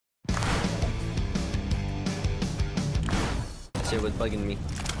shit was bugging me.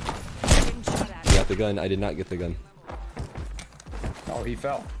 You got the gun. I did not get the gun. Oh, he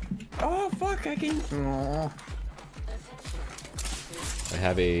fell. Oh, fuck, I can... Oh. I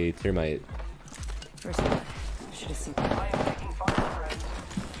have a termite. First blood. Should have seen. I am taking fire, friends.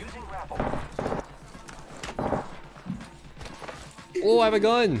 Using grapple. Oh, I have a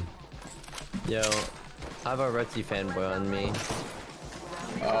gun. Yo, I have a Retzi fanboy on me.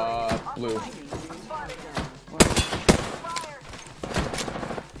 Blue.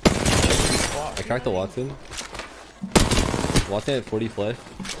 I cracked the Watson. Watson at 40 flesh.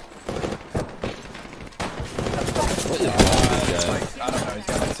 What is wrong with this guy? Like, I don't know, he's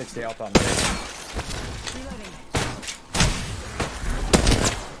got like 60 health on me.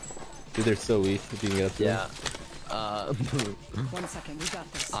 Dude, they're so weak if you can get up to Yeah. them. 1 second, we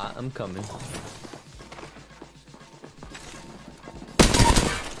got this. I'm coming.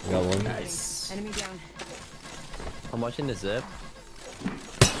 I got one. Nice. Enemy down. I'm watching the zip.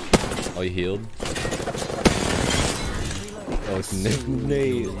 Oh, you healed? Oh, it's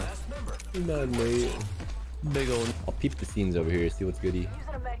Nate. Not Nate. Big old. I'll peep the scenes over here, see what's goody.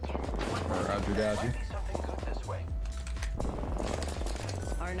 Roger, dodgy.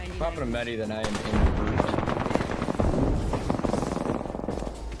 R-99. Popping a medi, then I am in the brute.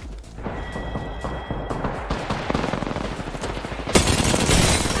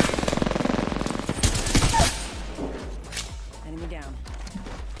 Enemy down.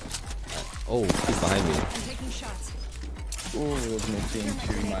 Oh, he's behind me. I'm taking shots. Ooh, there's no team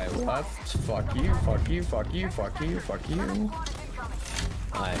to my left. Fuck you, fuck you, fuck you, fuck you, fuck you.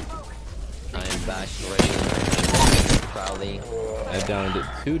 I am back ready. Proudly. I downed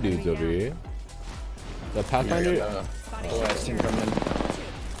 2 dudes over here. The Pathfinder? Last team coming in.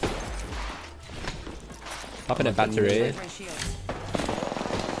 Popping a battery. Different shields.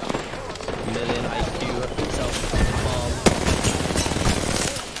 Million IQ self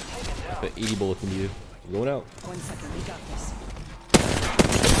But 80 bullets in you. I'm going out. 1 second, we got this.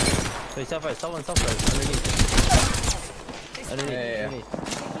 bomb. Wait, someone underneath. Underneath.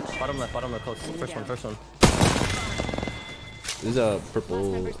 Bottom left, close. First one. This is a Last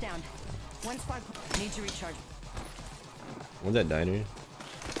purple. member's down. One squad need to recharge. One's at diner.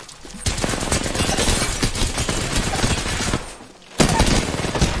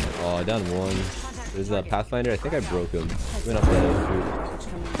 Oh, I downed one. There's a Pathfinder. I think I broke him. Went up the shoot.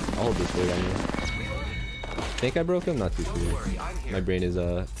 I'll hold this way down here. I think I broke him. Not too sure. My brain is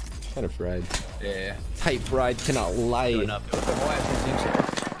kind of fried. Yeah. Tight fried. Cannot lie.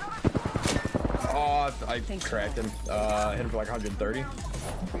 Oh, I cracked him. Hit him for like 130.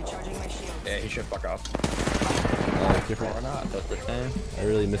 Recharging my shield. Yeah, he should fuck off. Different. Or not. That's the same. I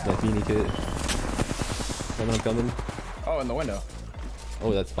really missed my Feeny kit. I'm coming. Oh, in the window.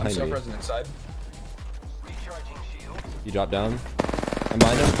 Oh, that's I'm behind so me. present inside. Recharging shield. You drop down. I'm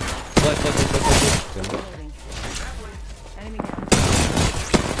behind him. Left. Reloading. Enemy down.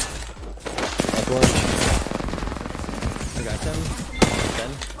 Left one. I got him.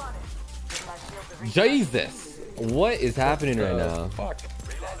 Jesus! What is happening right now? Fuck.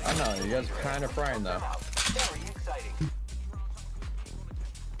 I know, you guys are kind of frying though. Very exciting.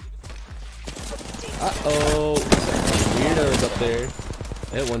 Uh-oh. Weirdos up there.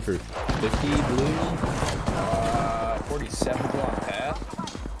 I hit one for 50 blue. 47 blue on path.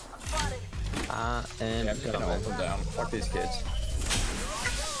 And Yeah, I'm just gonna hold them down. Fuck these kids.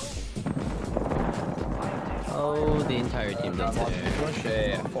 oh, the entire team does it. Push.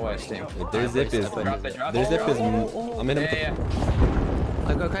 Yeah, full ass team. Their zip is. Their zip is. I'm in him. Yeah.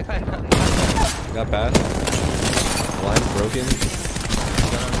 I go, crack. Got past. Line's broken.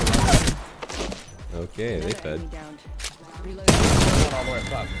 Okay, they fed. Enemy down. Reloading. Going all the way up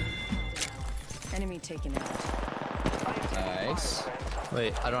top. Enemy taken out. Nice.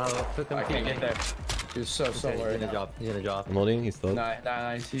 Wait, I don't have a quick I can't get there. He's so He's low. gonna drop. I'm holding. He's still.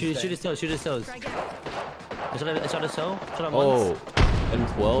 Nice. Shoot his toes. Frag out. I shot his toe. Shot him Oh, once.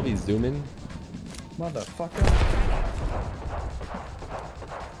 M12. He's zooming. Motherfucker.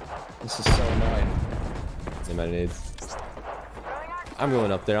 This is so annoying. No matter nades. I'm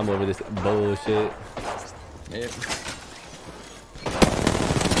going up there. I'm over this bullshit. Yep.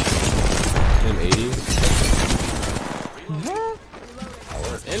 M80.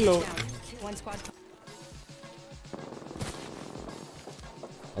 Hello. One squad.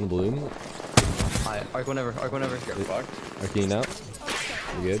 On the balloon. Alright, arc whenever. Get fucked. Arcane out.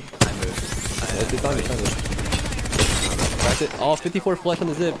 You good? I moved. It's on me. That's it. Oh, 54 flesh on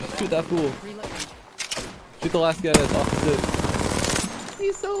the zip. Shoot that fool. Reloading. Shoot the last guy that's off the zip.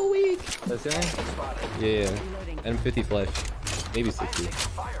 He's so weak. This guy? Yeah. Reloading. And 50 flesh. Maybe 60.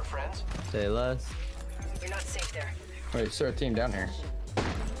 Fire, friends. Say less. You're not safe there. Wait, is there a team down here?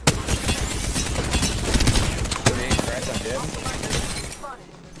 38 cracked on Jim.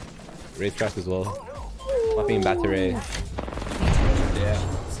 Race cracked as well. Fucking battery. Yeah.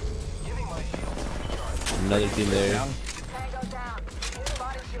 Another team there. Down.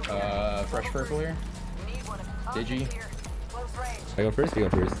 Fresh purple here. Digi. I go first? You go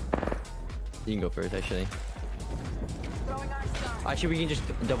first. You can go first, actually. Actually, we can just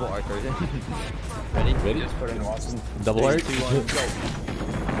double R throws it. Ready? Ready? Just put it in Watson. Double art? 3, 2, 1, go.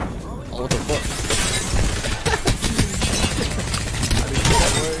 Oh, what the fuck?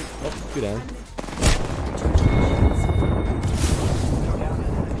 Oh, two down.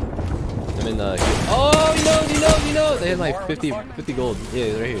 I'm in the... Oh, you know! They had like 50 gold.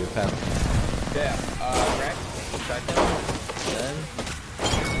 Yeah, right here, pal. Yeah, crack. Back down. Then.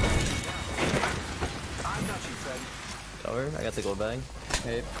 Cover. I got the gold bag.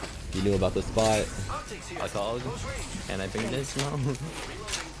 Hey. You knew about the spot. I called. Can I bring this now?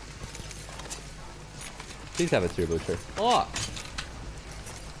 Please have a turbo trip. Oh!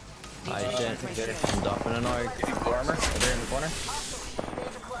 I shit. I'm dropping an arc. Blue armor. Over there in the corner.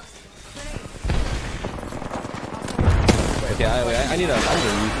 Okay, I need a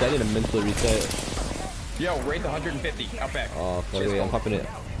reset. I need a mental reset. Yo, rate the 150. Out back. Oh, fuck, wait, I'm popping it.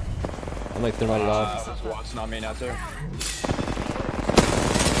 I'm like thermite it off. There's Watson on me now too.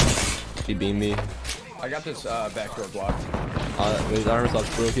 He beamed me. I got this back door blocked. His armor slot's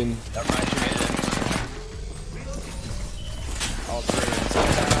broken. Never mind, she made it. All three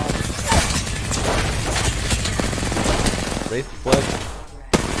inside now. Race, flex.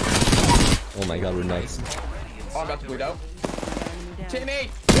 Oh my god, we're nice. Oh, I'm about to bleed out. Teammate!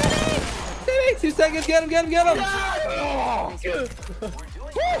 Teammate! 2 seconds, get him! Oh, good.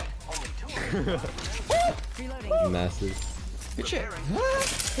 Reloading. Massive. Good shit.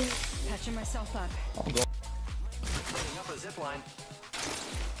 Patching myself up. Setting up a zip line.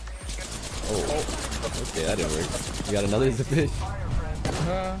 Oh, okay, that didn't work. You got another zip fish? I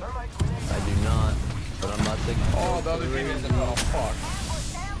do not. But I'm not taking. Oh, the other team isn't. Oh, fuck.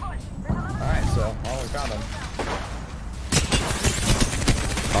 Alright, so, oh, we found him.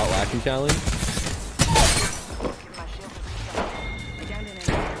 Caught lacking challenge? I downed an enemy.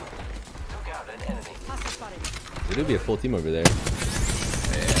 Took out an enemy. Hostile spotted. There'll be a full team over there. Yeah.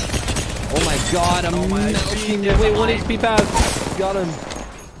 Oh my god, I'm melting it. Wait, 1 HP pass. Got him.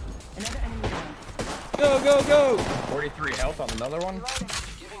 Another enemy down. Go! 43 health on another one.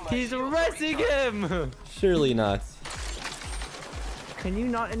 He's arresting him! Surely not. Can you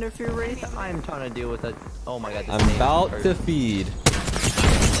not interfere, Wraith? I'm trying to deal with it. Oh my god, this I'm name about hurts. to feed.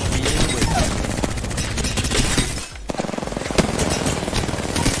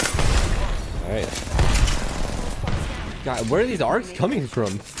 Alright. God, where are these arcs coming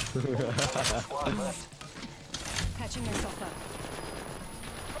from? Patching myself up.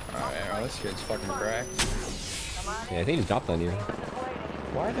 Alright, well, this kid's fucking cracked. Yeah, I think he dropped on you.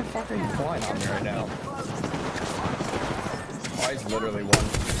 Why the fuck are you flying on me right now? Oh, he's literally one.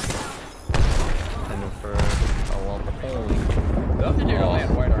 And for a lump of home. The other dude only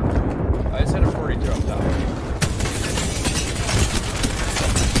had white armor. I just had a 42 up top.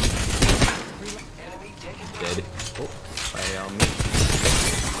 Dead. Oh, Right on me.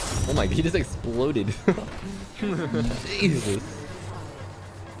 oh my god, he just exploded. Jesus.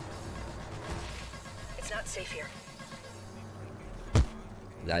 It's not safe here.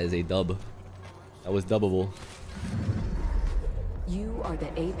 That is a dub. That was dubbable. You are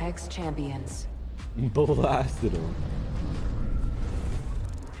the Apex champions. Blasted him.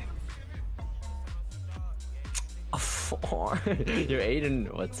 You're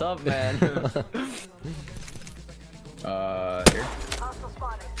Aiden. What's up, man? Here.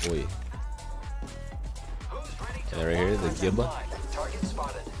 Wait. Yeah, right here, the Gibba. Target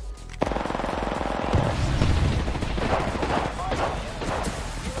spotted.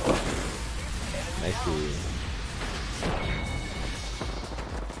 Nice dude.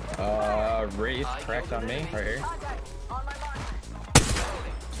 Wraith cracked on me, right here.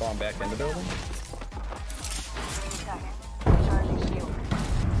 Falling back in the building.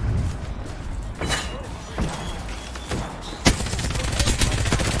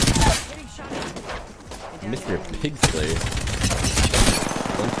 Mr. Pig Slayer.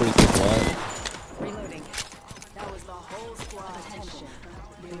 146 watt. Reloading. That was the whole squad. Attention.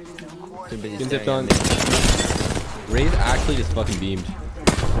 Too busy Been staring tipped on. at me. Raze actually just fucking beamed.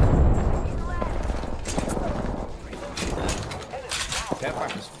 That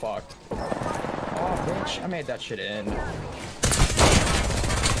fuck is fucked. Oh, bitch. I made that shit in.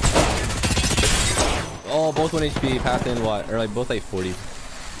 Oh, both 1 HP, path in what? Or like both like 40.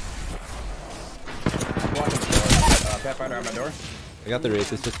 Pathfinder on my door. I got the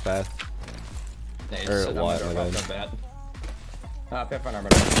racist just path. Nice. Or On my what, door, my off bad. the bat. Pathfinder on my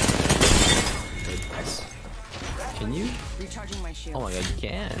door. Nice. Can you? Recharging my shield. Oh my god, you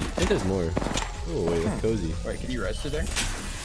can. I think there's more. Oh wait, that's cozy. Wait, can you rest it there?